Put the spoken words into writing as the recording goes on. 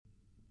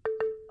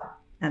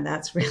And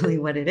that's really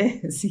what it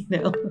is.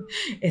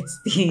 It's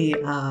the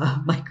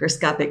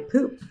microscopic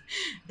poop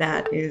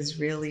that is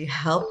really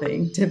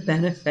helping to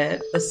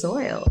benefit the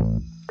soil.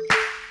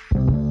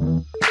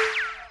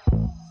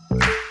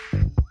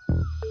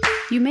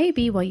 You may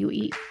be what you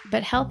eat,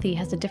 but healthy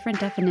has a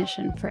different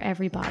definition for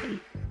every body.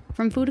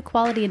 From Food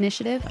Equality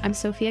Initiative, I'm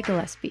Sophia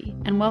Gillespie,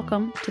 and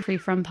welcome to Free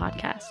From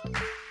Podcast.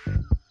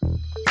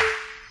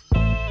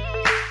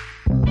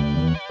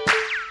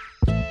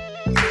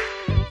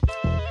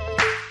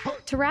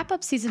 To wrap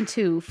up Season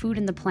 2, Food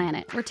and the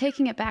Planet, we're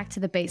taking it back to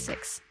the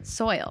basics,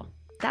 soil.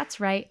 That's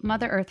right,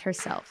 Mother Earth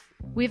herself.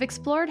 We've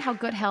explored how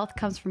good health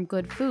comes from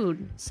good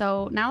food,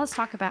 so now let's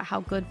talk about how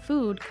good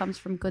food comes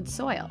from good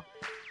soil.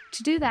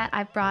 To do that,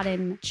 I've brought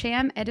in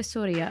Cham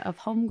Edisuria of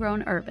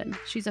Homegrown Urban.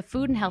 She's a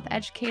food and health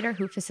educator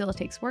who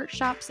facilitates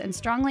workshops and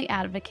strongly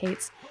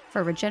advocates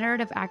for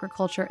regenerative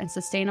agriculture and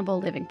sustainable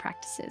living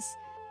practices.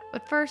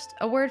 But first,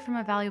 a word from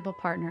a valuable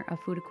partner of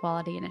Food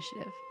Equality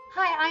Initiative.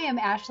 Hi, I am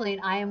Ashley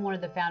and I am one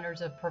of the founders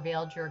of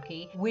Prevail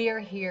Jerky. We are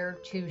here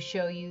to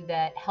show you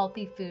that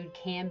healthy food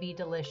can be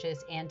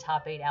delicious and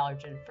top 8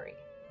 allergen free.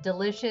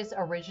 Delicious,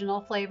 original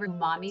flavor,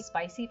 umami,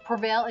 spicy.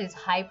 Prevail is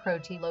high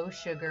protein, low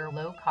sugar,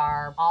 low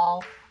carb,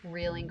 all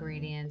real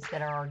ingredients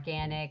that are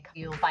organic.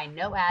 You'll find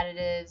no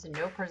additives and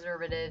no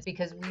preservatives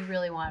because we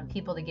really want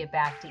people to get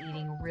back to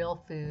eating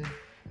real food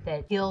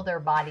that heal their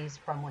bodies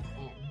from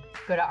within.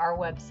 Go to our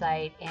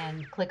website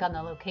and click on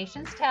the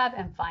locations tab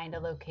and find a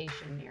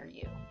location near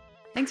you.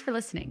 Thanks for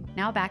listening.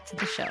 Now back to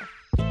the show.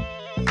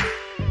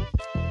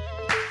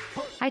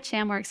 Hi,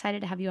 Cham. We're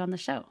excited to have you on the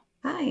show.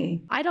 Hi.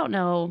 I don't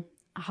know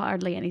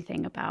hardly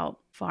anything about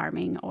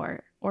farming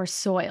or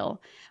soil,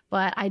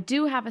 but I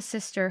do have a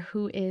sister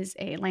who is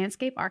a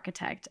landscape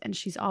architect, and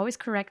she's always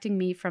correcting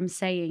me from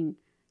saying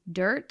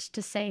dirt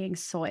to saying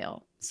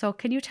soil. So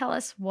can you tell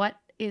us what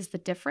is the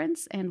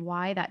difference and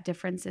why that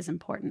difference is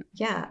important?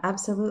 Yeah,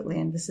 absolutely.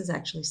 And this is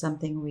actually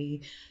something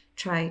we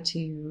try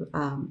to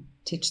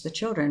teach the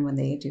children when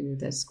they do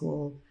the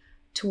school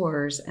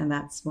tours. And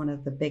that's one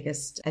of the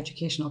biggest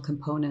educational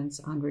components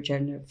on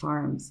regenerative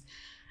farms.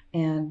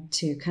 And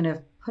to kind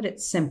of put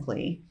it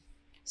simply,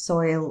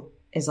 soil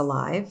is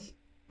alive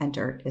and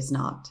dirt is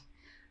not.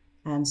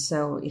 And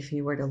so if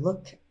you were to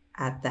look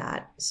at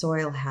that,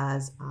 soil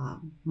has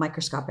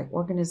microscopic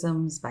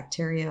organisms,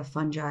 bacteria,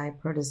 fungi,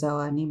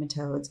 protozoa,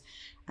 nematodes,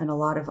 and a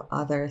lot of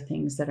other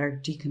things that are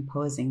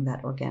decomposing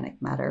that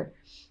organic matter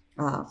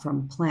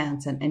from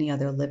plants and any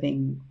other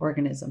living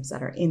organisms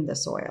that are in the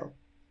soil.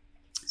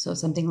 So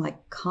something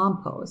like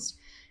compost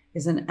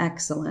is an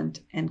excellent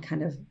and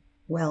kind of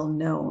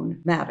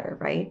well-known matter,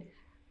 right?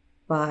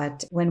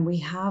 But when we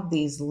have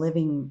these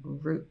living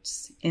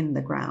roots in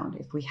the ground,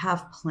 if we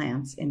have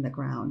plants in the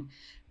ground,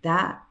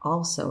 that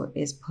also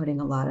is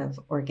putting a lot of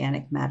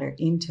organic matter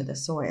into the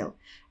soil.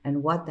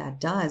 And what that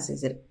does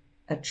is it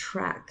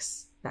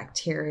attracts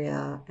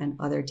bacteria and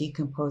other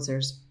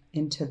decomposers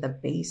into the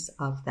base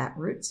of that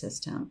root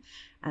system.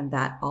 And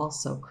that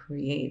also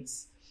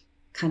creates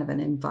kind of an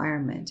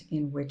environment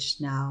in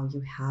which now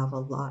you have a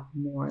lot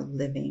more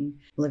living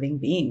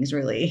beings,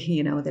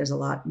 really. There's a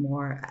lot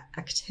more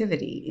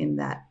activity in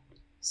that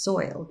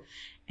soil.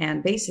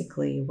 And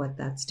basically what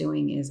that's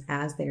doing is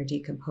as they're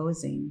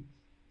decomposing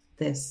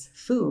this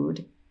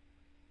food,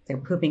 they're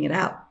pooping it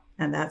out.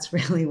 And that's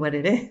really what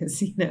it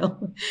is.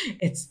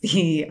 It's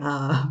the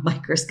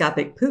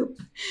microscopic poop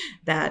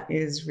that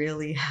is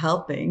really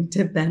helping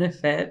to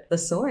benefit the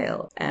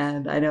soil.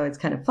 And I know it's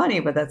kind of funny,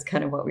 but that's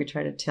kind of what we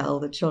try to tell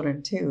the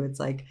children too. It's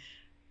like,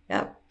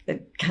 yeah,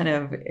 it kind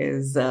of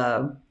is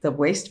the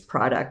waste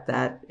product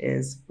that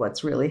is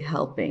what's really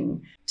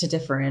helping to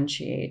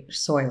differentiate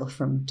soil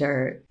from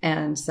dirt.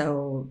 And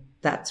so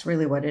that's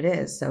really what it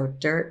is. So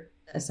dirt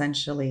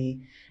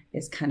essentially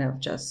is kind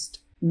of just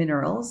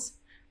minerals.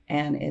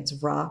 And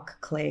it's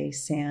rock, clay,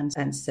 sand,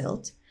 and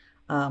silt,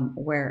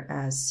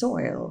 whereas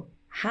soil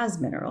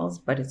has minerals,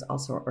 but it's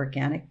also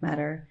organic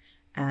matter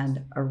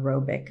and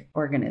aerobic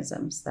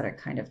organisms that are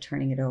kind of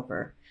turning it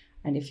over.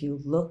 And if you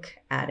look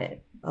at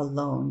it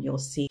alone, you'll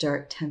see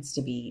dirt tends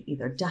to be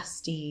either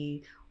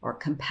dusty or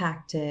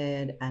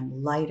compacted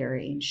and lighter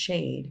in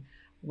shade,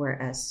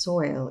 whereas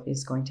soil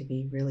is going to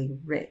be really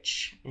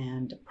rich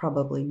and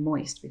probably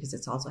moist because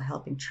it's also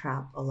helping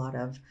trap a lot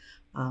of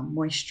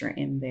moisture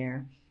in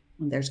there.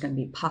 There's going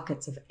to be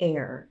pockets of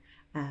air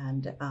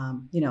and,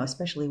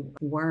 especially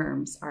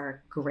worms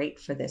are great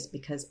for this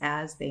because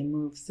as they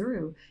move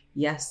through,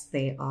 yes,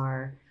 they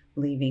are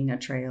leaving a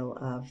trail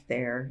of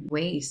their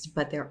waste,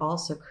 but they're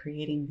also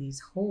creating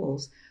these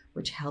holes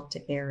which help to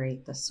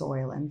aerate the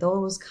soil. And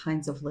those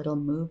kinds of little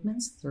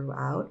movements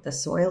throughout the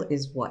soil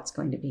is what's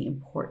going to be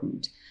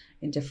important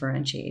in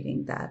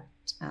differentiating that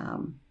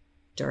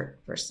dirt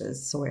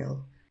versus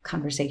soil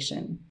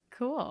conversation.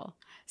 Cool.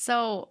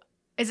 So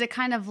is it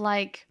kind of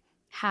like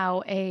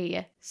how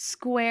a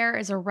square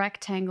is a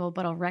rectangle,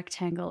 but a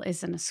rectangle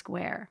isn't a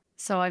square?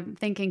 So I'm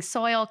thinking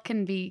soil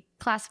can be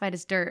classified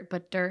as dirt,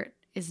 but dirt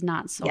is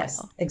not soil.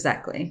 Yes,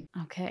 exactly.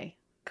 Okay,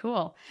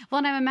 cool. Well,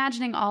 and I'm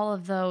imagining all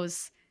of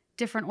those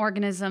different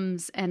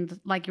organisms and,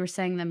 like you were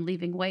saying, them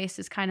leaving waste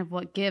is kind of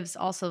what gives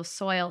also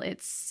soil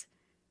its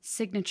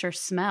signature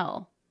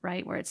smell,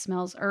 right? Where it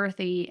smells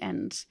earthy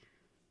and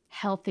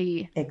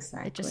healthy.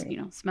 Exactly. It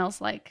just,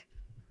 smells like,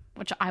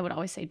 which I would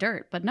always say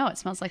dirt, but no, it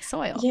smells like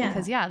soil. Yeah.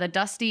 Because the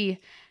dusty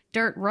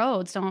dirt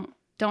roads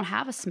don't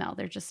have a smell.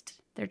 They're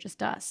just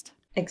dust.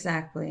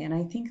 Exactly. And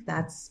I think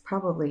that's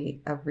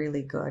probably a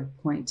really good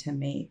point to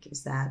make,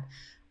 is that,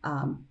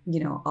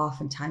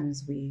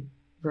 oftentimes we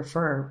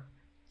refer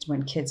to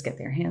when kids get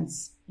their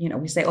hands,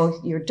 we say, oh,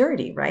 you're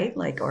dirty, right?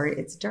 Or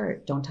it's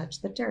dirt, don't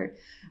touch the dirt,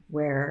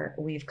 where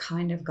we've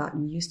kind of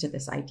gotten used to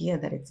this idea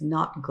that it's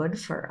not good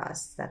for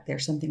us, that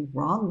there's something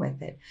wrong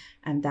with it.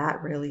 And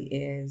that really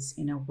is,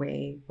 in a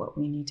way, what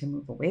we need to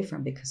move away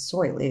from, because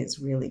soil is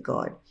really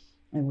good.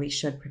 And we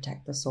should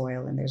protect the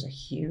soil. And there's a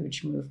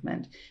huge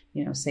movement,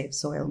 Save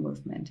Soil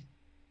movement.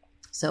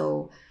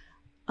 So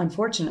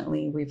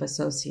unfortunately, we've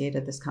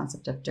associated this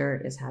concept of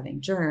dirt as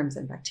having germs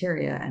and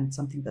bacteria and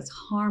something that's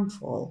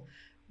harmful,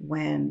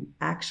 when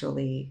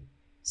actually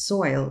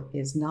soil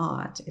is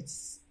not.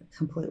 It's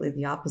completely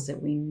the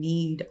opposite. We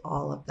need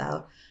all of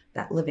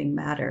that living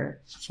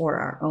matter for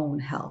our own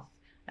health.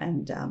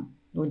 And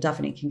we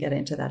definitely can get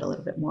into that a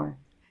little bit more.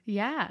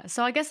 Yeah.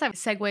 So I guess that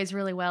segues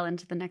really well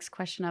into the next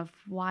question of,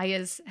 why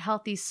is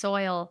healthy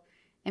soil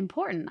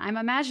important? I'm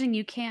imagining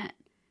you can't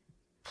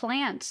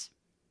plant,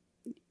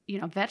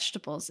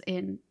 vegetables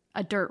in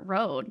a dirt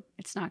road.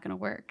 It's not going to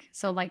work.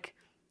 So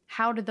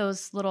how do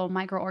those little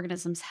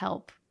microorganisms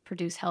help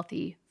produce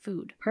healthy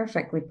food?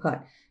 Perfectly put.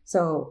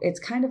 So it's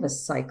kind of a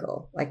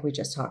cycle, like we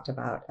just talked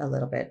about a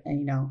little bit.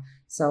 And,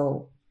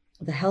 so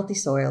the healthy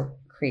soil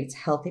creates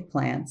healthy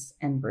plants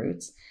and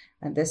roots.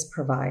 And this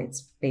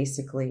provides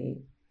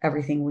basically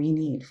everything we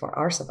need for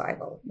our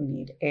survival. We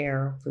need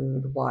air,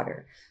 food,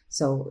 water.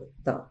 So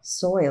the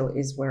soil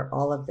is where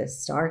all of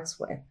this starts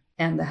with.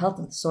 And the health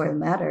of the soil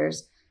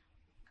matters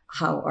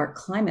how our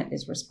climate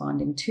is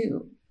responding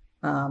to.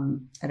 I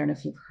don't know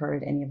if you've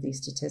heard any of these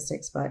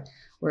statistics, but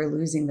we're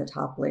losing the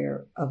top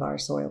layer of our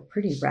soil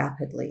pretty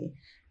rapidly.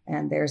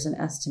 And there's an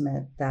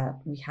estimate that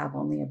we have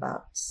only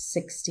about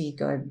 60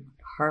 good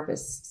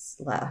harvests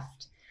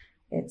left.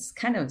 It's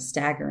kind of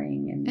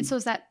staggering. And so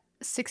is that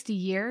 60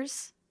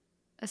 years,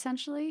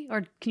 essentially?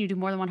 Or can you do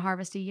more than one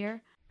harvest a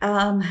year?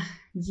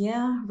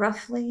 Yeah,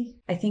 roughly.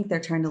 I think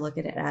they're trying to look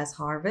at it as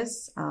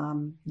harvests.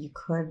 You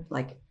could,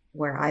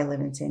 where I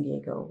live in San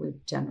Diego, we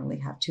generally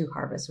have 2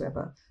 harvests. We have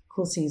a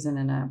cool season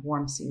and a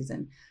warm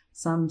season.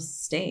 Some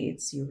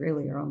states, you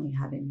really are only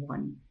having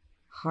 1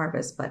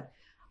 harvest, but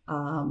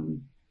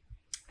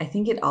I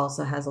think it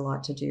also has a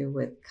lot to do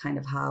with kind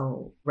of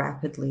how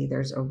rapidly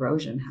there's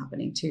erosion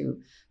happening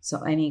too.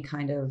 So any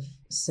kind of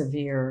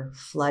severe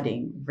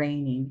flooding,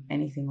 raining,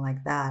 anything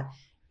like that,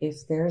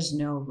 if there's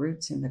no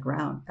roots in the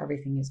ground,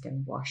 everything is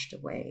getting washed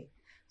away.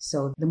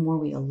 So the more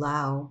we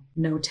allow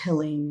no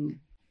tilling,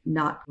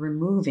 not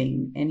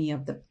removing any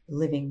of the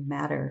living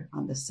matter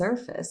on the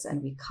surface,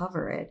 and we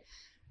cover it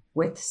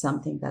with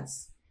something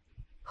that's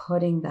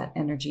putting that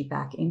energy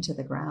back into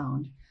the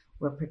ground,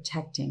 we're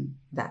protecting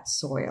that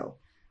soil.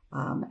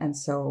 And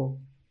so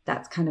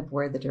that's kind of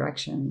where the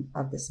direction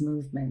of this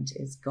movement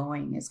is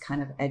going, is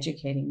kind of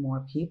educating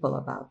more people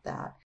about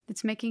that.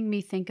 It's making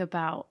me think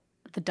about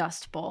the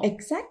Dust Bowl.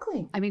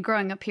 Exactly. I mean,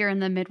 growing up here in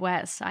the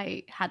Midwest,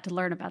 I had to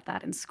learn about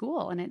that in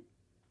school, and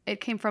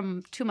it came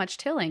from too much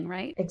tilling,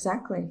 right?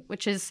 Exactly.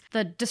 Which is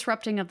the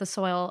disrupting of the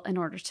soil in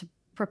order to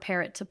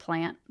prepare it to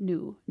plant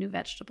new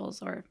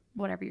vegetables or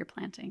whatever you're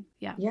planting.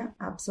 Yeah. Yeah,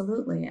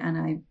 absolutely.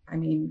 And I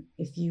mean,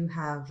 if you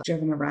have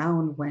driven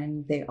around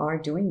when they are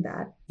doing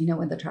that,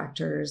 when the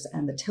tractors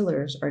and the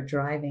tillers are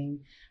driving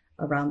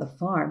around the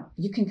farm,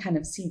 you can kind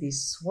of see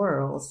these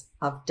swirls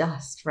of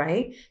dust,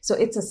 right? So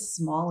it's a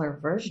smaller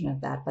version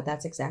of that, but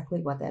that's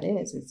exactly what that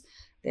is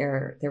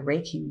they're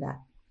raking that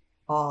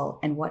all.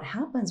 And what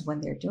happens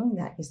when they're doing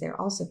that is they're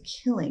also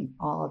killing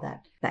all of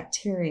that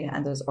bacteria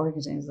and those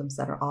organisms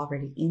that are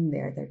already in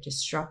there. They're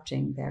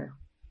disrupting their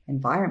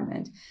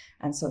environment.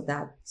 And so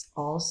that's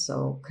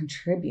also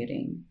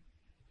contributing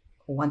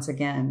once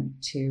again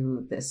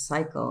to this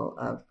cycle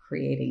of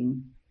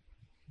creating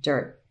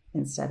dirt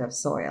instead of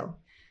soil.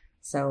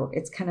 So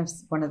it's kind of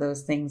one of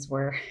those things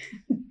where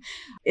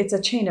it's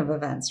a chain of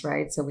events,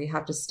 right? So we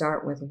have to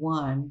start with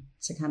one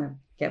to kind of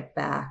get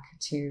back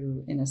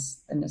to, in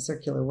a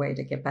circular way,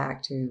 to get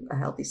back to a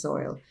healthy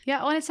soil. Yeah,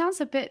 well, and it sounds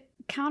a bit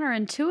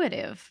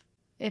counterintuitive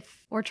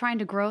if we're trying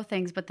to grow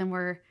things, but then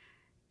we're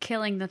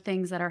killing the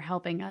things that are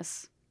helping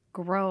us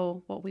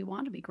grow what we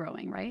want to be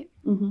growing, right?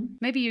 Mm-hmm.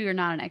 Maybe you're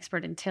not an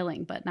expert in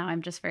tilling, but now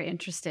I'm just very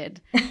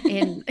interested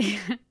in,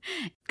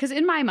 because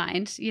in my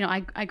mind,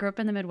 I grew up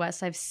in the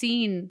Midwest. I've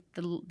seen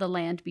the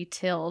land be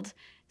tilled.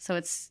 So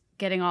it's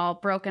getting all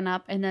broken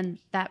up, and then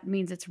that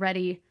means it's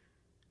ready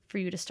for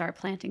you to start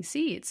planting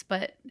seeds.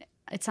 But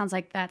it sounds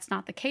like that's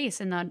not the case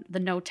in the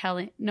no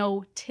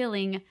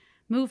tilling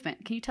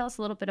movement. Can you tell us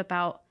a little bit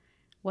about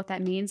what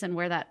that means and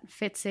where that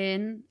fits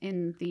in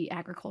the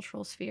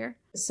agricultural sphere?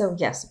 So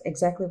yes,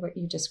 exactly what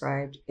you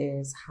described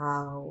is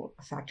how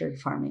factory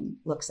farming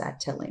looks at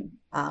tilling,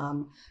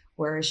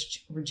 whereas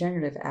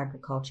regenerative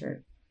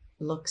agriculture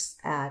looks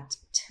at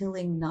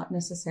tilling not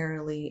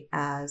necessarily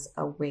as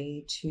a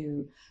way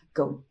to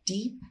go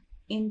deep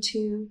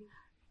into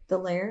the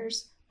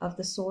layers of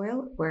the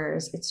soil,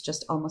 whereas it's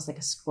just almost like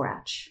a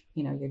scratch.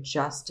 You're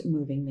just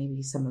moving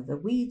maybe some of the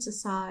weeds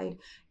aside.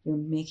 You're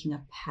making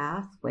a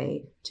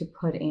pathway to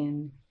put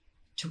in,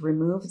 to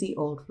remove the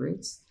old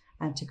roots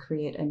and to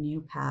create a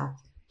new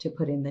path to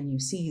put in the new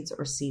seeds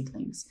or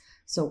seedlings.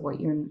 So what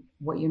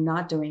you're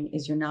not doing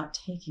is you're not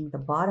taking the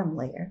bottom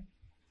layer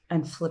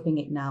and flipping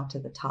it now to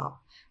the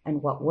top.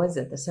 And what was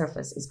at the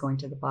surface is going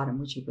to the bottom,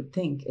 which you would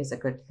think is a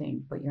good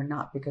thing, but you're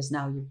not, because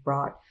now you've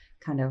brought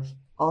kind of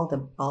all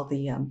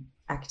the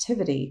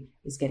activity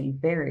is getting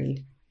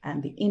buried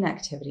and the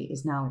inactivity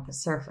is now at the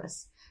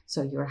surface.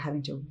 So you're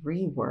having to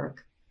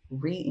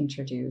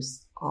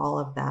reintroduce all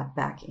of that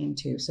back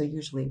into. So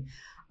usually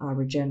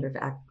regenerative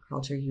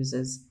agriculture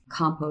uses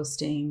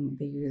composting.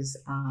 They use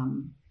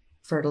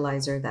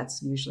fertilizer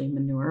that's usually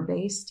manure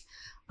based,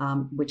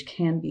 which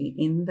can be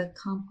in the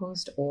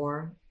compost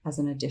or as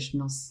an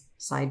additional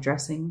side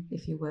dressing,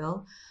 if you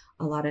will.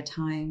 A lot of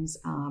times,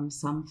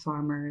 some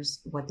farmers,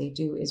 what they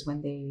do is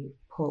when they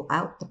pull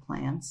out the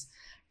plants,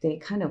 they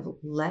kind of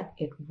let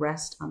it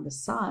rest on the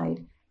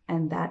side,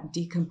 and that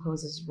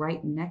decomposes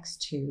right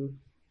next to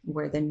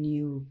where the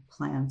new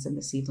plants and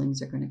the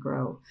seedlings are going to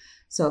grow.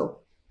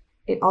 So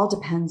it all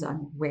depends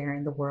on where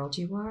in the world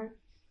you are.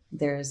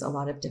 There's a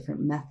lot of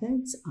different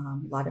methods,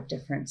 a lot of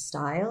different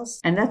styles,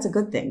 and that's a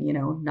good thing.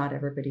 Not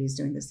everybody's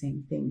doing the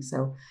same thing.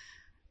 So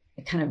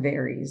it kind of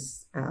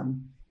varies,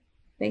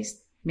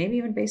 maybe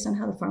even based on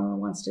how the farmer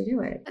wants to do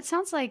it. It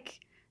sounds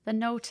like the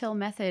no-till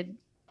method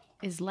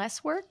is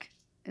less work.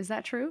 Is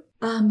that true?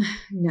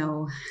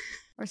 No.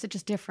 Or is it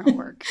just different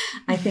work?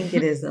 I think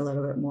it is a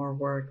little bit more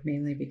work,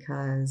 mainly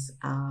because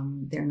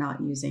they're not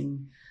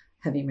using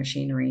heavy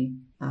machinery,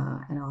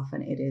 and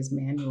often it is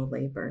manual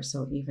labor.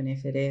 So even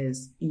if it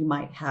is, you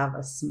might have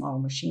a small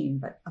machine,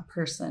 but a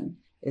person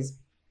is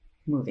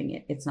moving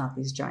it. It's not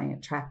these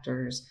giant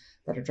tractors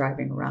that are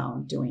driving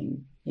around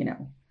doing,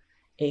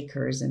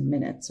 acres in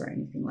minutes or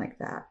anything like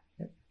that.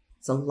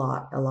 It's a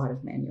lot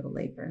of manual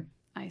labor.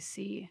 I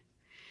see.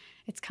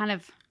 It's kind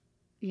of,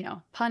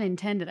 pun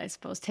intended, I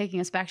suppose, taking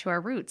us back to our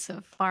roots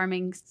of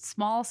farming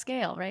small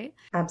scale, right?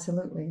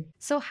 Absolutely.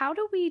 So how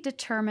do we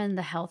determine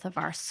the health of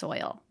our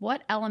soil?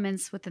 What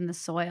elements within the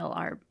soil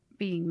are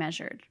being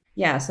measured?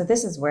 Yeah, so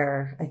this is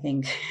where I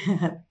think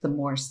the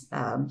more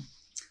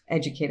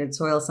educated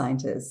soil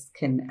scientists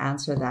can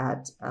answer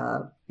that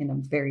in a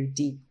very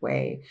deep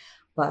way.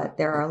 But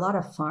there are a lot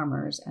of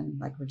farmers and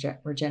like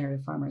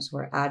regenerative farmers who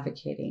are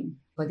advocating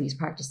for these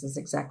practices,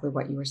 exactly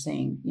what you were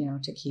saying,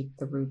 to keep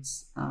the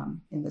roots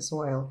in the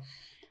soil.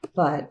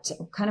 But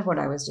kind of what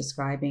I was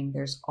describing,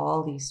 there's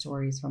all these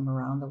stories from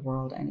around the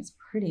world, and it's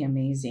pretty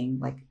amazing.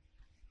 Like,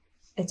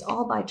 it's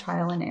all by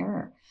trial and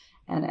error.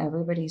 And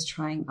everybody's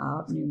trying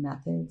out new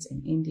methods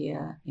in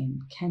India,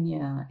 in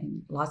Kenya,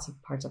 in lots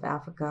of parts of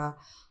Africa,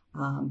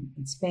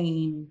 in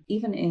Spain,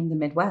 even in the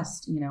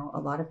Midwest. A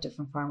lot of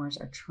different farmers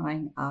are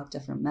trying out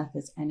different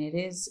methods, and it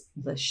is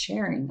the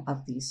sharing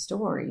of these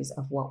stories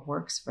of what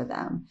works for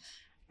them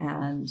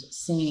and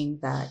seeing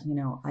that,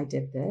 I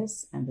did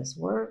this and this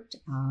worked.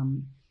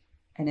 And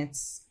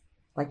it's,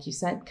 like you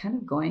said, kind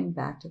of going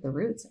back to the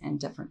roots, and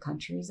different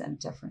countries and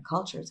different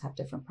cultures have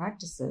different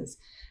practices,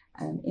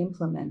 and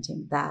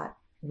implementing that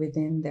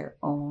within their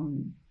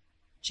own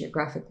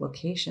geographic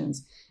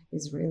locations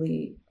is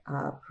really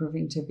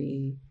proving to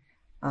be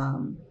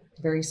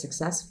very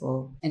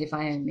successful. And if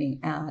I may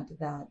add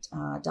that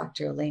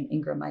Dr. Elaine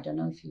Ingram, I don't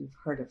know if you've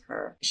heard of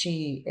her,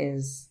 she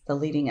is the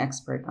leading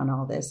expert on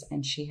all this,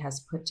 and she has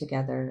put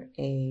together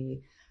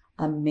a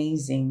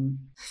amazing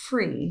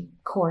free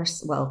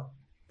course. Well,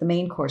 the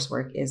main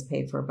coursework is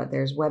paid for, but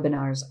there's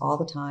webinars all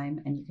the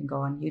time, and you can go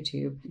on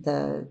YouTube,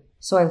 the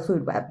Soil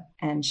Food Web,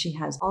 and she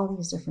has all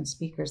these different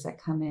speakers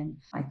that come in.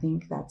 I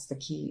think that's the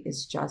key,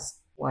 is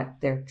just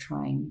what they're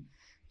trying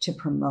to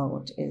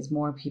promote, is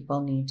more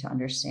people need to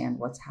understand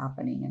what's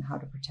happening and how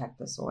to protect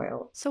the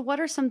soil. So what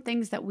are some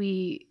things that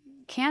we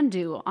can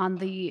do on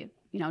the,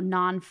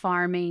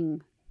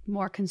 non-farming,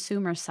 more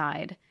consumer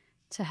side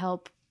to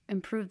help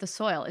improve the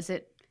soil?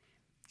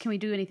 Can we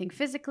do anything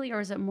physically, or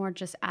is it more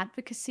just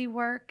advocacy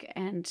work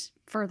and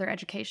further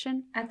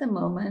education? At the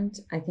moment,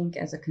 I think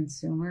as a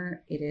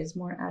consumer, it is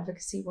more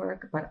advocacy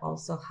work, but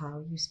also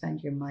how you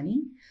spend your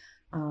money.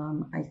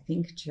 I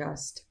think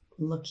just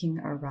looking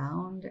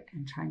around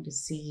and trying to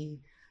see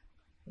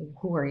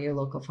who are your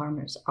local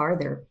farmers. Are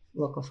there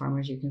local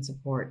farmers you can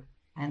support?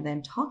 And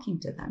then talking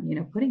to them,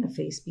 putting a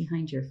face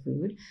behind your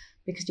food,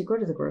 because you go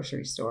to the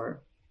grocery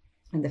store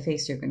and the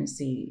face you're going to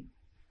see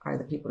are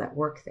the people that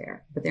work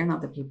there, but they're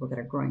not the people that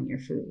are growing your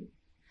food.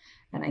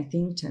 And I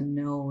think to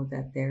know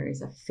that there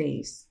is a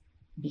face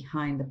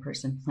behind the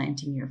person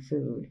planting your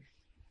food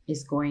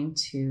is going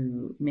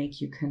to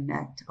make you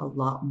connect a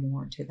lot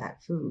more to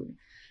that food.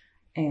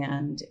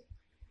 And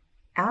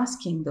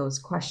asking those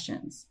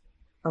questions,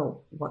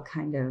 oh, what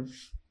kind of,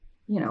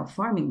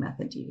 farming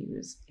method do you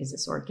use? Is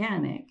this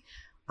organic?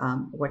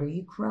 What are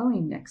you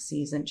growing next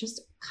season?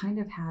 Just kind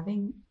of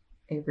having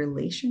a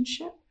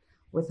relationship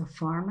with a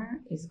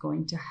farmer is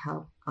going to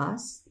help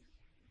us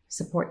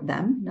support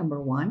them,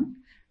 number one.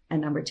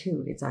 And number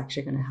two, it's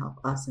actually going to help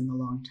us in the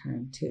long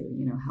term too,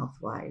 health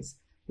wise.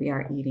 We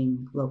are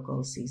eating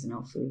local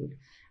seasonal food.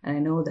 And I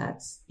know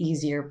that's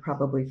easier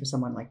probably for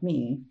someone like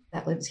me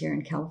that lives here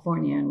in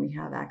California and we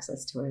have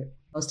access to it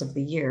most of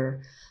the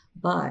year.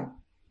 But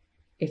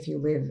if you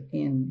live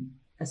in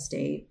a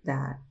state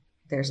that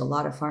there's a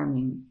lot of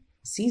farming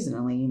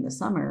seasonally in the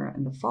summer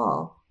and the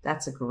fall,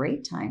 that's a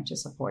great time to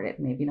support it.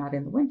 Maybe not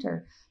in the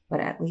winter, but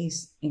at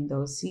least in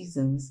those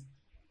seasons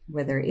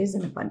where there is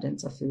an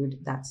abundance of food,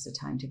 that's the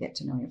time to get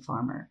to know your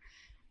farmer.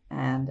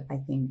 And I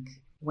think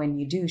when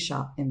you do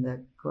shop in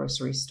the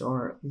grocery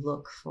store,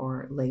 look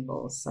for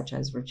labels such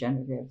as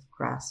regenerative,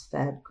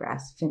 grass-fed,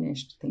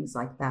 grass-finished, things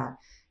like that,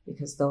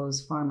 because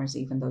those farmers,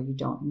 even though you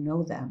don't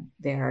know them,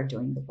 they are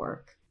doing the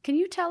work. Can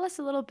you tell us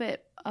a little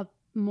bit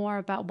more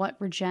about what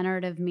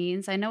regenerative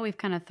means? I know we've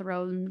kind of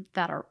thrown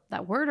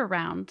that word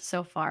around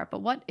so far,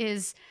 but what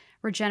is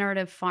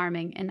regenerative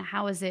farming and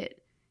how is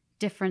it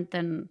different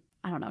than,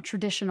 I don't know,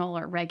 traditional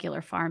or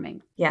regular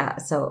farming? Yeah.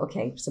 So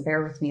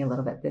bear with me a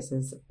little bit. This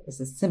is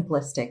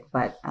simplistic,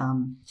 but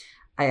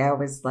I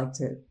always like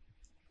to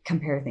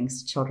compare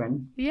things to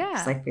children. Yeah.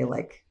 Because I feel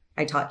like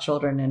I taught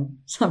children and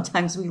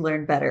sometimes we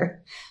learn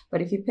better.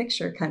 But if you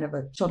picture kind of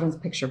a children's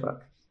picture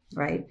book,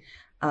 right?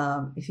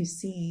 If you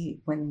see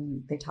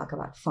when they talk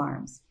about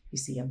farms, you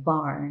see a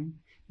barn,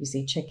 you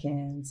see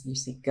chickens, you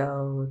see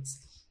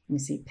goats, you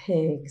see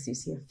pigs, you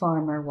see a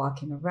farmer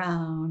walking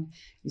around,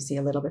 you see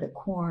a little bit of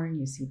corn,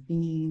 you see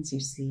beans, you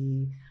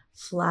see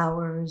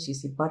flowers, you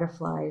see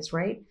butterflies,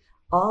 right?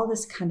 All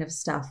this kind of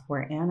stuff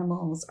where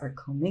animals are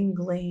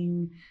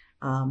commingling,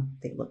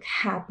 they look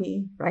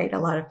happy, right? A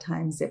lot of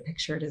times they're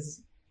pictured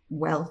as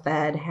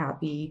well-fed,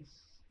 happy,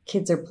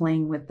 kids are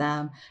playing with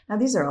them. Now,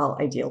 these are all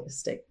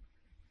idealistic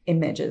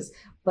images,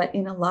 but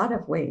in a lot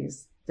of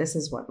ways, this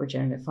is what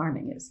regenerative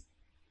farming is.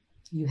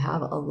 You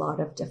have a lot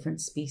of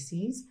different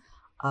species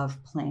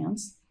of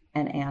plants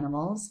and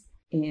animals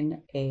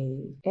in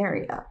a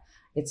area.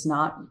 It's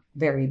not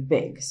very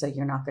big, so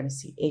you're not going to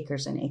see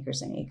acres and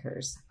acres and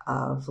acres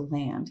of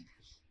land,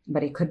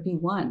 but it could be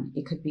one,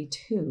 it could be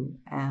two,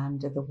 and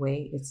the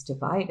way it's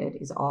divided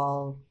is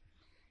all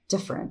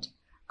different.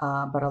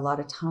 But a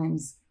lot of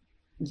times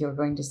you're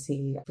going to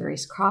see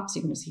various crops.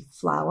 You're going to see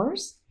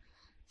flowers.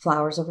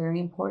 Flowers are very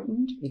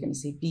important. You're going to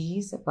see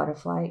bees,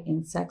 butterfly,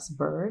 insects,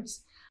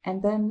 birds,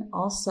 and then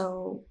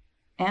also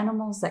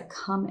animals that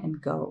come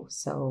and go.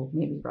 So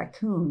maybe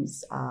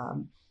raccoons,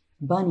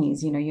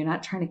 bunnies, you're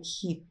not trying to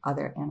keep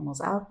other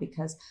animals out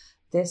because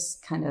this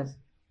kind of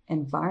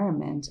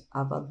environment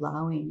of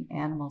allowing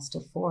animals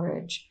to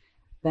forage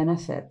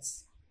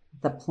benefits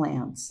the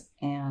plants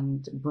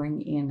and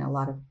bring in a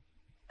lot of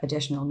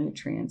additional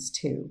nutrients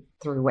too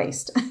through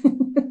waste.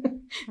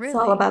 Really? It's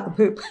all about the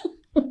poop.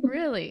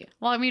 Really?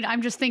 Well, I mean,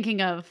 I'm just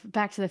thinking of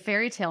back to the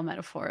fairy tale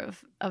metaphor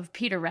of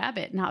Peter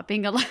Rabbit not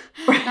being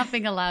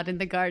allowed in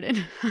the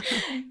garden.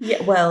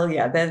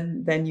 Yeah.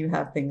 Then you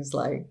have things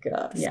like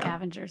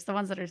scavengers, the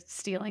ones that are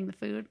stealing the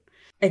food.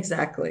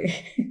 Exactly,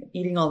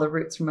 eating all the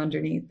roots from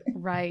underneath.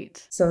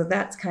 Right. So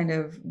that's kind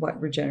of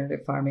what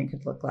regenerative farming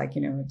could look like.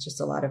 It's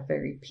just a lot of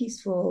very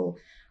peaceful.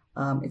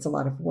 It's a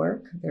lot of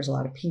work. There's a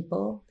lot of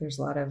people. There's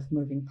a lot of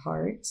moving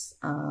parts.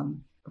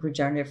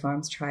 Regenerative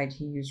farms try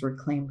to use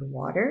reclaimed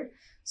water.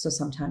 So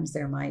sometimes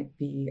there might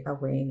be a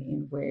way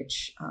in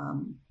which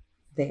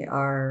they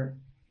are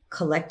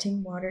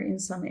collecting water in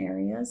some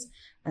areas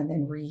and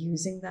then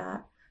reusing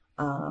that.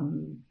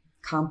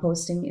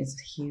 Composting is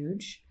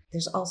huge.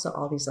 There's also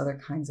all these other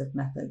kinds of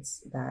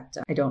methods that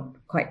I don't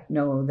quite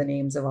know the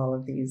names of all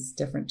of these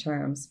different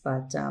terms,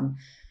 but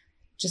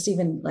just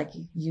even like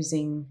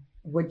using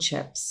wood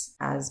chips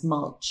as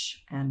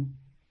mulch and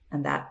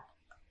that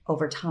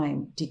over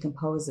time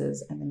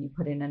decomposes, and then you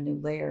put in a new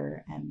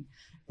layer and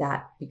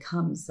that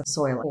becomes the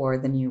soil for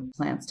the new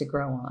plants to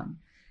grow on.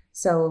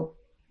 So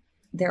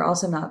they're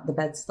also not, the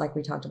beds, like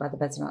we talked about, the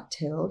beds are not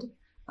tilled.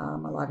 A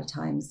lot of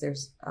times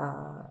there's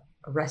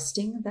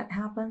resting that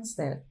happens,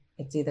 that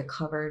it's either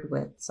covered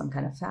with some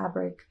kind of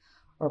fabric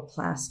or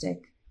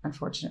plastic.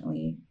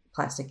 Unfortunately,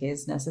 plastic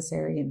is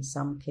necessary in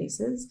some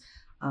cases.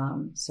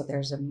 So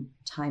there's a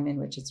time in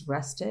which it's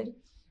rested.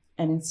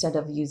 And instead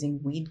of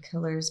using weed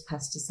killers,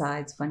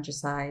 pesticides,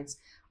 fungicides,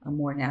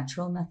 more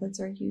natural methods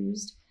are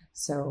used.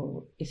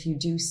 So if you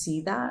do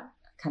see that,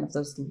 kind of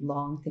those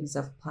long things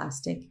of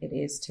plastic, it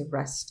is to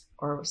rest,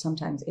 or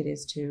sometimes it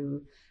is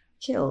to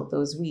kill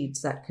those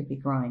weeds that could be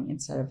growing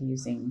instead of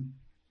using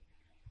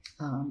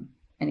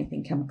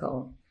anything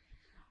chemical.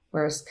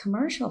 Whereas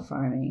commercial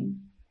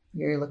farming,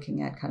 you're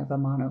looking at kind of a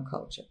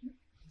monoculture.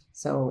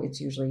 So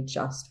it's usually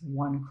just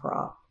one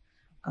crop.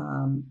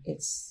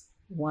 It's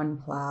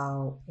one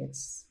plow,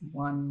 it's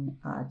one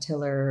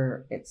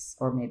tiller,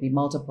 or maybe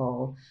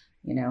multiple,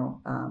 you're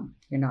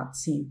not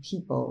seeing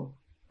people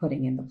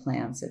putting in the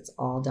plants. It's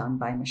all done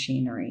by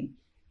machinery.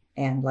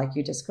 And like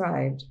you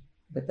described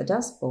with the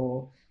Dust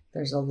Bowl,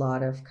 there's a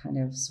lot of kind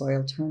of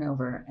soil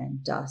turnover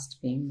and dust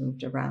being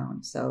moved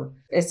around. So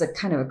it's a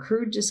kind of a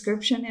crude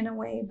description in a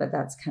way, but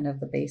that's kind of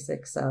the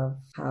basics of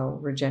how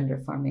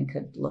regenerative farming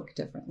could look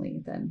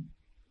differently than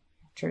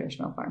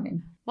traditional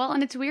farming. Well,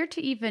 and it's weird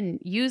to even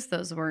use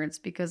those words,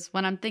 because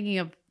when I'm thinking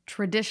of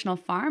traditional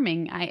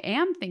farming, I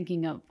am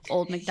thinking of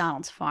Old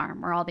MacDonald's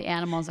farm where all the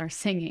animals are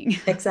singing.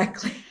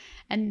 Exactly.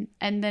 And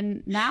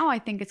then now I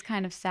think it's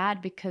kind of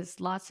sad because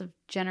lots of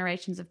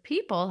generations of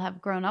people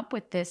have grown up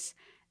with this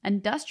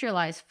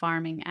industrialized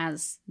farming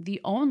as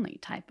the only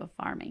type of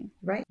farming.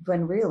 Right.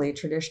 When really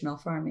traditional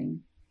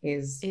farming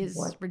is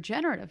what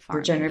regenerative farming.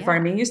 Regenerative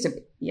farming used to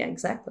be. Yeah,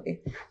 exactly.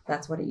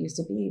 That's what it used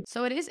to be.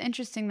 So it is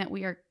interesting that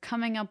we are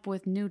coming up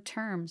with new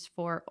terms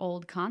for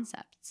old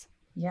concepts.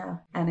 Yeah.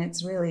 And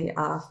it's really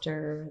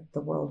after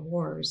the world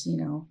wars,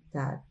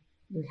 that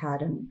we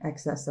had an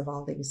excess of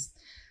all these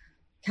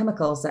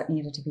chemicals that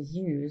needed to be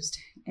used.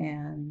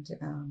 And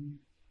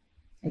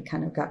it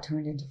kind of got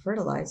turned into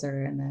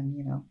fertilizer. And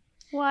then,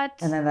 What?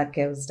 And then that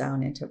goes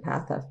down into a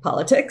path of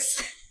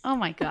politics. Oh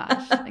my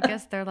gosh. I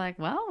guess they're like,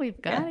 well, we've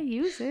got to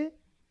use it.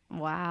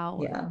 Wow.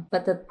 Yeah.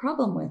 But the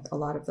problem with a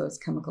lot of those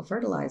chemical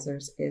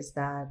fertilizers is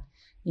that,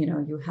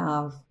 you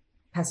have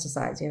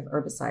pesticides, you have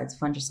herbicides,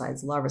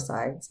 fungicides,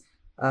 larvicides.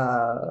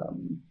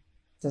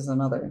 There's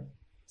another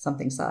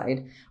something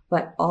side.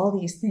 But all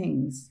these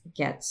things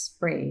get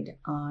sprayed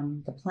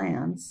on the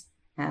plants.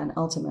 And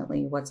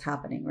ultimately what's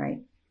happening, right?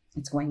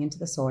 It's going into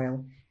the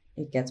soil.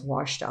 It gets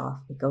washed off.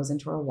 It goes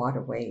into our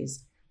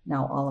waterways.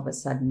 Now, all of a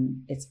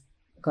sudden, it's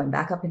going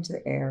back up into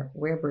the air.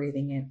 We're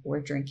breathing it.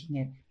 We're drinking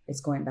it.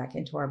 It's going back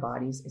into our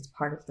bodies. It's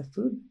part of the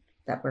food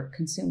that we're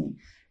consuming,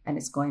 and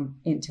it's going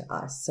into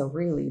us. So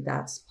really,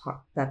 that's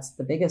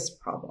the biggest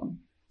problem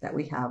that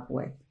we have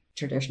with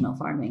traditional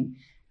farming,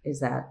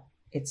 is that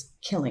it's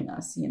killing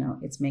us.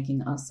 It's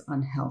making us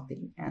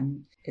unhealthy.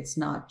 And it's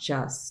not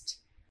just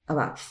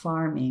about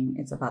farming.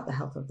 It's about the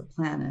health of the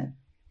planet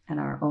and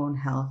our own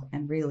health.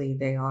 And really,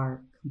 they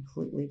are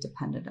completely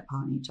dependent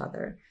upon each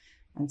other.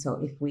 And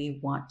so if we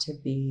want to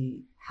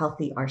be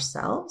healthy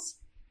ourselves,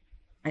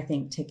 I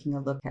think taking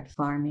a look at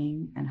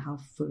farming and how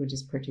food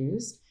is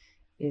produced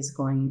is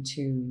going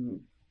to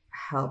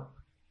help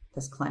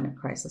this climate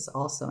crisis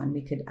also. And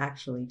we could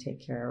actually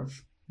take care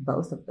of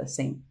both of the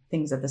same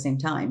things at the same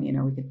time.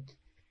 We could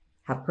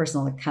have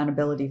personal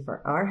accountability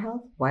for our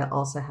health while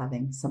also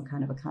having some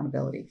kind of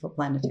accountability for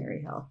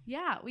planetary health.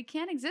 Yeah, we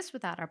can't exist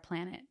without our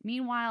planet.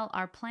 Meanwhile,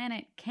 our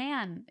planet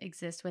can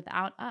exist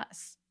without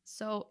us.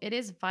 So it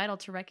is vital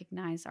to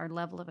recognize our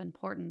level of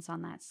importance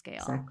on that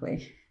scale.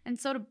 Exactly. And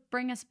so to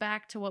bring us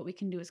back to what we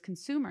can do as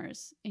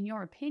consumers, in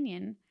your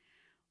opinion,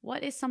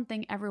 what is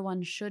something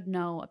everyone should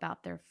know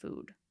about their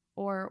food?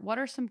 Or what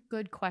are some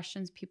good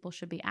questions people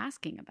should be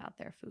asking about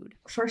their food?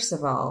 First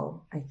of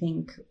all, I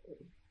think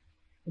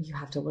you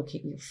have to look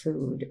at your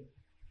food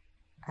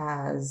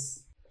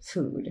as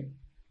food,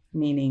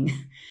 meaning,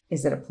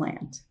 is it a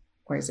plant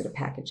or is it a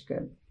packaged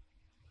good?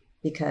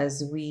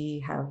 Because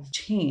we have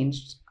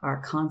changed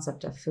our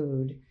concept of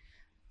food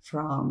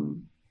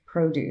from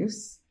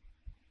produce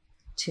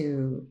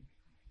to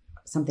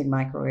something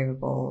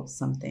microwavable,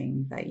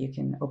 something that you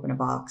can open a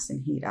box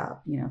and heat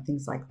up,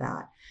 things like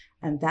that.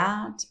 And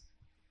that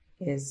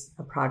is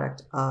a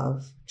product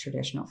of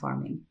traditional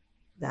farming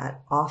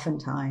that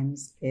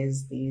oftentimes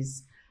is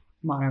these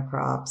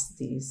monocrops,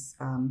 these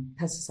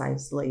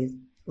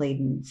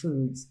pesticides-laden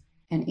foods.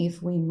 And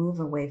if we move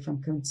away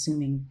from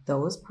consuming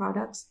those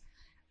products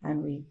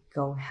and we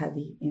go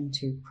heavy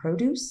into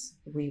produce,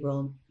 we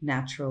will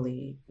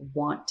naturally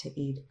want to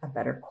eat a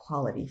better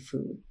quality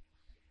food.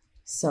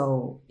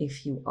 So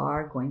if you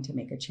are going to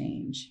make a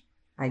change,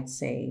 I'd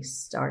say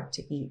start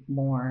to eat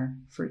more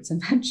fruits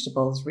and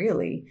vegetables,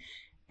 really.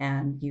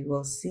 And you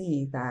will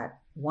see that,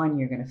 one,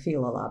 you're going to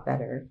feel a lot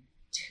better.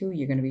 Two,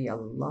 you're going to be a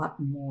lot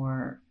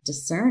more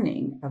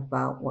discerning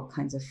about what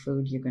kinds of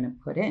food you're going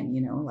to put in,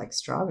 like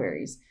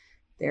strawberries.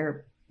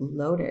 They're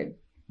loaded.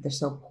 They're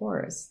so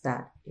porous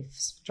that if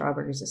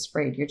strawberries are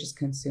sprayed, you're just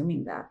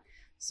consuming that.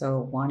 So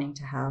wanting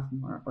to have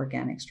more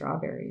organic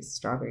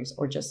strawberries,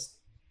 or just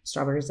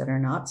strawberries that are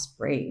not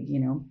sprayed,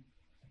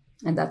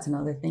 And that's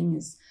another thing,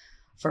 is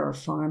for a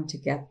farm to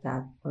get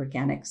that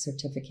organic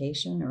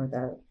certification, or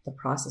the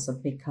process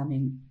of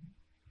becoming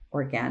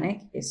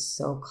organic, is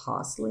so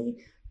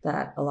costly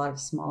that a lot of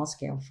small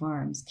scale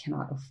farms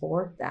cannot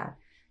afford that.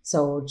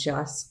 So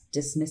just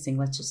dismissing,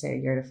 let's just say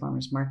you're at a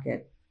farmer's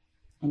market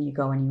and you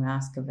go and you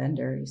ask a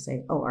vendor, you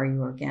say, oh, are you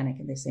organic?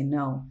 And they say,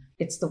 no.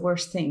 It's the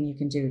worst thing you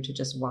can do to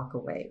just walk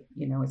away.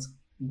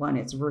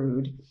 It's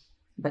rude,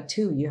 but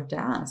two, you have to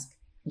ask.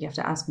 You have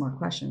to ask more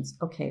questions.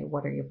 Okay,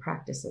 what are your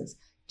practices?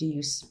 Do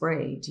you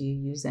spray? Do you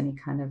use any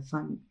kind of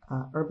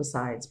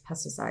herbicides,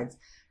 pesticides?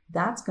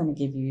 That's going to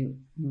give you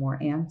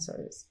more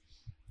answers.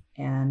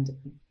 And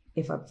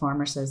if a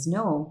farmer says,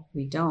 no,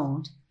 we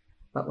don't,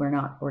 but we're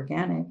not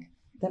organic,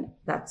 then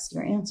that's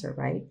your answer,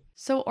 right?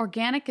 So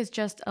organic is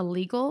just a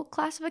legal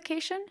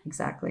classification?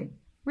 Exactly.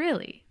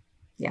 Really?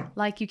 Yeah.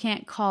 Like you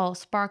can't call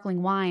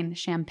sparkling wine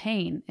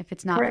champagne if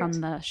it's not Correct.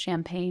 from the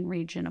Champagne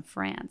region of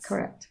France.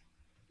 Correct.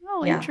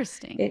 Oh, Yeah.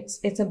 interesting.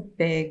 It's a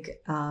big,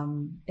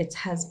 it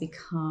has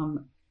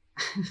become,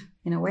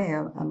 in a way,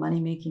 a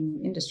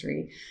money-making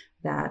industry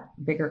that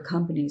bigger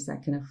companies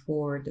that can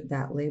afford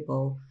that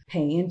label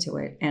pay into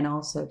it. And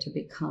also to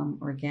become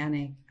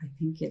organic, I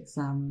think it's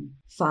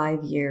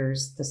 5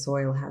 years the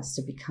soil has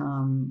to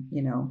become,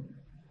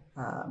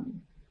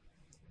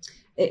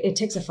 it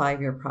takes a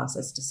 5-year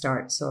process to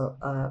start. So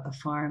a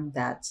farm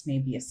that's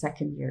maybe a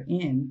second year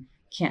in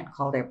can't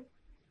call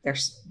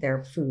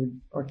their food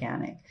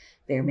organic.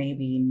 They're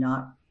maybe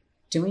not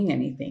doing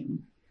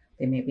anything.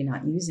 They may be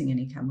not using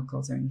any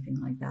chemicals or anything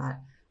like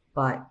that,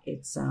 but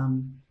it's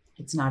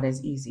not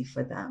as easy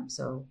for them.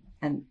 So,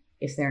 and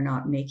if they're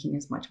not making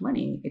as much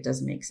money, it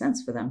doesn't make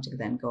sense for them to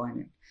then go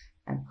in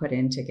and put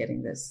into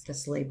getting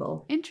this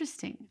label.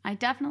 Interesting. I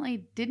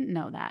definitely didn't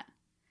know that.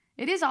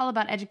 It is all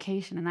about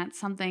education, and that's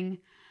something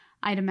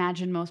I'd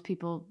imagine most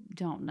people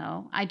don't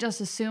know. I just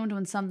assumed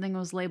when something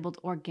was labeled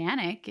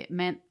organic, it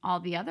meant all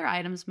the other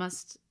items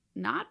must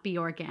not be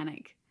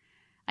organic.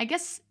 I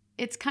guess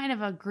it's kind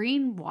of a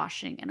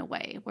greenwashing in a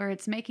way, where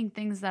it's making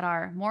things that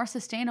are more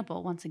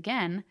sustainable, once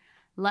again,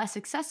 less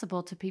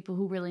accessible to people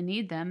who really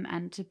need them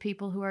and to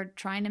people who are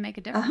trying to make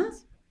a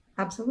difference.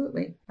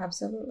 Absolutely.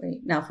 Absolutely.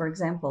 Now, for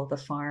example, the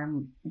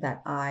farm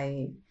that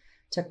I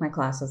took my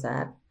classes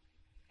at,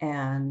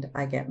 and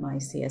I get my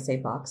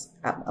CSA box,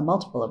 a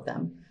multiple of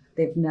them,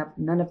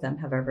 none of them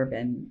have ever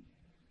been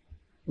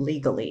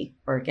legally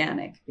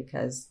organic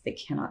because they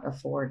cannot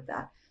afford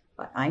that.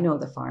 But I know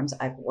the farms.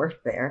 I've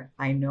worked there.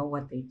 I know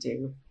what they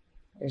do.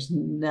 There's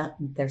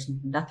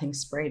nothing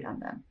sprayed on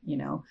them,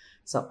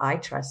 So I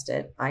trust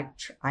it.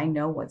 I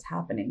know what's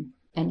happening.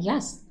 And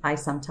yes, I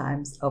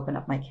sometimes open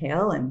up my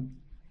kale and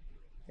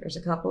there's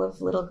a couple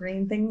of little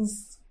green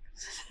things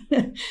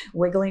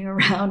wiggling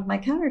around my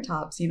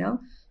countertops,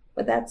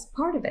 but that's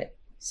part of it.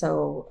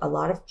 So a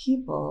lot of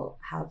people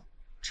have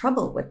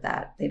trouble with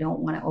that. They don't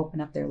want to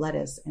open up their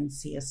lettuce and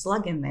see a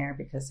slug in there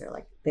because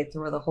they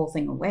throw the whole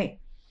thing away.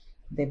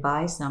 They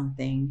buy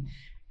something,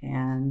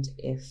 and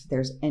if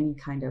there's any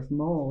kind of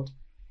mold,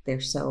 they're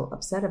so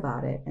upset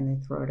about it and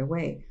they throw it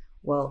away.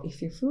 Well,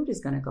 if your food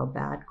is going to go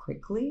bad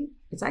quickly,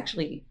 it's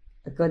actually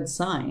a good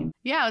sign.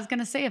 Yeah, I was going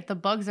to say, if the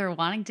bugs are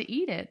wanting to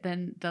eat it,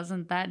 then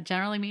doesn't that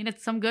generally mean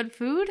it's some good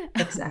food?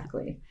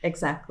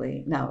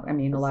 Exactly. No, I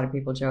mean, a lot of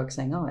people joke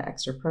saying, oh,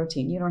 extra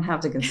protein. You don't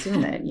have to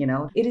consume it,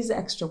 It is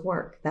extra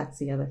work. That's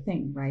the other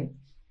thing, right?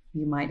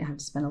 You might have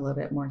to spend a little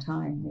bit more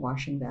time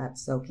washing that,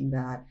 soaking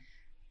that,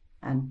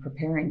 and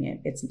preparing it.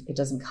 It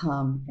doesn't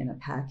come in a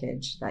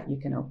package that you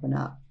can open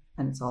up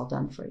and it's all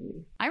done for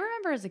you. I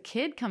remember as a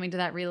kid coming to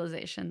that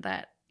realization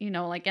that,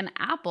 like an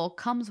apple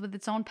comes with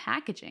its own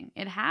packaging.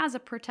 It has a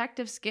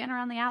protective skin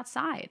around the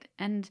outside.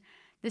 And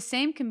the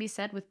same can be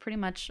said with pretty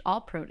much all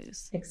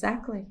produce.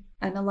 Exactly.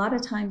 And a lot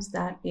of times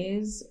that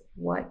is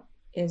what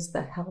is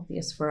the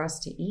healthiest for us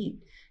to eat.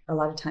 A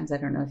lot of times, I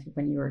don't know if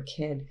when you were a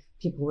kid,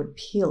 people would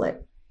peel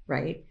it,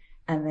 right?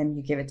 And then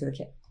you give it to the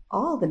kid.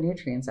 All the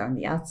nutrients are on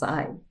the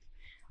outside.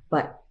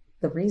 But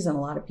the reason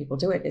a lot of people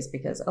do it is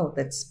because,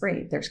 that's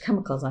sprayed. There's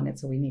chemicals on it,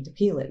 so we need to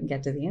peel it and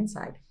get to the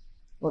inside.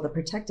 Well, the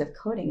protective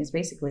coating is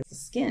basically the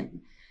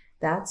skin.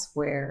 That's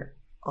where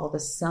all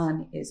the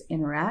sun is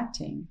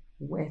interacting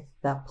with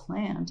the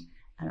plant,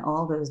 and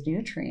all those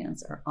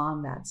nutrients are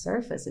on that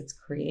surface. It's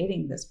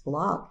creating this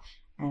block,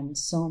 and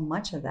so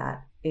much of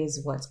that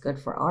is what's good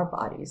for our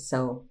bodies.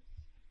 So,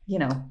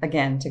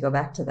 again, to go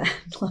back to that,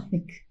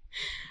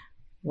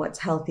 what's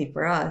healthy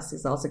for us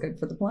is also good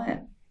for the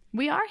plant.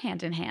 We are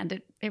hand in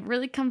hand. It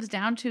really comes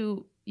down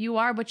to you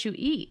are what you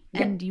eat,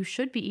 and you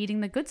should be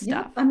eating the good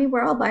stuff. Yeah. I mean,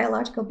 we're all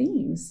biological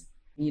beings.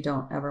 You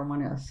don't ever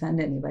want to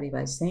offend anybody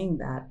by saying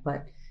that,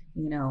 but,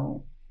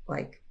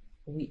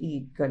 we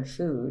eat good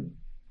food.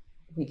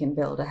 We can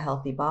build a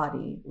healthy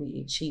body. We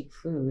eat cheap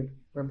food.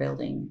 We're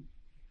building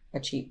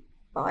a cheap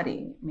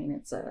body. I mean,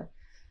 it's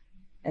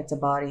a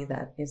body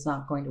that is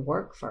not going to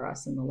work for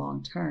us in the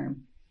long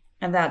term.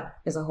 And that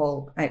is a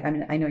whole,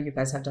 I know you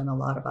guys have done a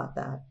lot about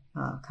that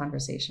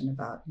conversation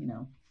about,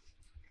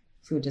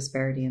 food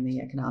disparity and the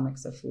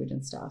economics of food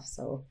and stuff.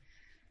 So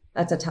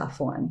that's a tough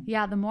one.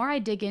 Yeah, the more I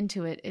dig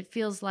into it, it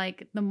feels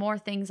like the more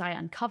things I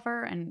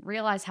uncover and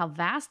realize how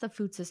vast the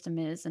food system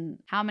is and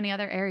how many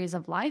other areas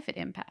of life it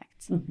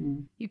impacts.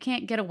 Mm-hmm. You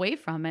can't get away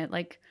from it.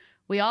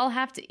 We all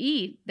have to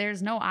eat.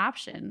 There's no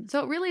option.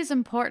 So it really is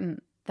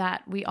important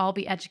that we all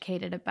be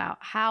educated about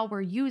how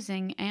we're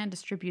using and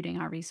distributing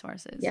our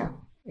resources. Yeah,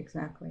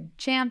 exactly.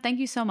 Cham, thank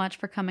you so much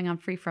for coming on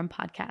Free From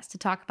Podcast to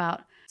talk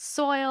about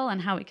soil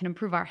and how we can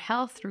improve our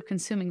health through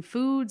consuming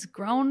foods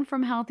grown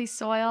from healthy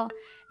soil.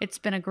 It's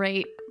been a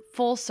great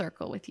full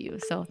circle with you,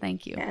 so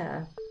thank you.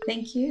 Yeah,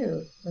 thank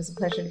you. It was a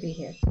pleasure to be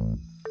here.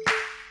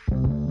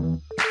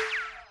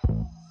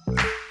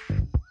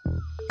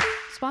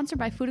 Sponsored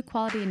by Food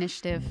Equality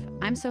Initiative,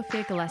 I'm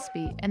Sophia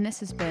Gillespie, and this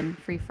has been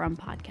Free From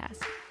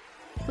Podcast.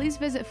 Please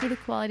visit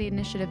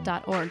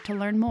foodequalityinitiative.org to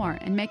learn more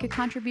and make a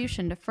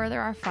contribution to further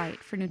our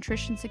fight for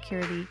nutrition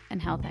security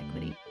and health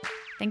equity.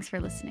 Thanks for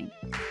listening.